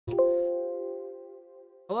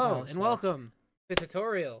Hello Oh, and shucks. welcome to the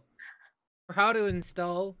tutorial for how to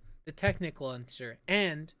install the Technic launcher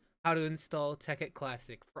and how to install Tekkit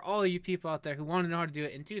Classic for all you people out there who want to know how to do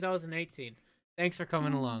it in 2018. Thanks for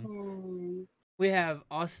coming along. We have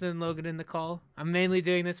Austin and Logan in the call. I'm mainly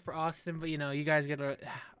doing this for Austin, but you guys gotta,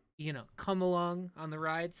 come along on the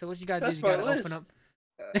ride. So what you gotta do is That's you my gotta open up.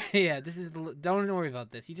 list. Yeah, this is the. Don't worry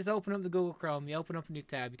about this. You just open up the Google Chrome. You open up a new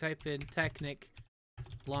tab. You type in Technic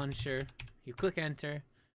launcher. You click enter.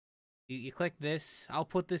 You click this. I'll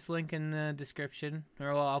put this link in the description,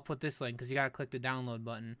 or well, I'll put this link because you gotta click the download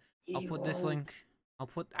button. I'll put this link.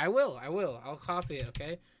 I will. I'll copy it.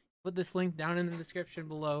 Okay. Put this link down in the description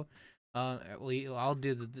below. I'll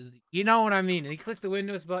do you know what I mean. You click the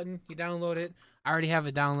Windows button. You download it. I already have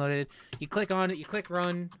it downloaded. You click on it. You click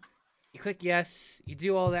run. You click yes. You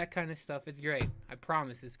do all that kind of stuff. It's great. I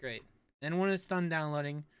promise it's great. Then when it's done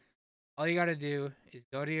downloading, all you gotta do is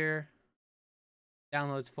go to your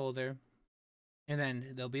downloads folder, and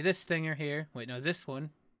then there'll be this stinger here. Wait, no, this one,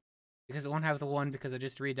 because it won't have the one because I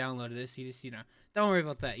just re-downloaded this. You just, don't worry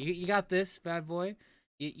about that. You got this bad boy.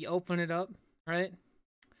 You open it up, right?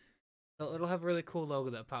 So it'll have a really cool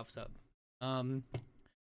logo that pops up. And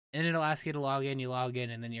it'll ask you to log in. You log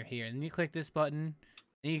in, and then you're here. And then you click this button.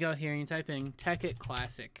 Then you go here and you type in Tekkit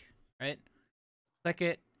Classic, right? Click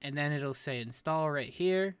it, and then it'll say install right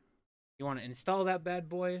here. You want to install that bad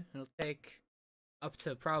boy. It'll take up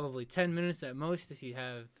to probably 10 minutes at most if you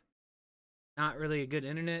have not really a good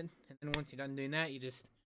internet. And then once you're done doing that, you just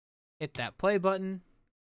hit that play button,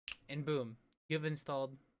 and boom, you've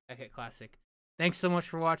installed Tekkit Classic. Thanks so much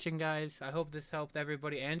for watching, guys. I hope this helped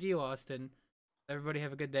everybody and you, Austin. Everybody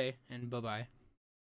have a good day, and bye-bye.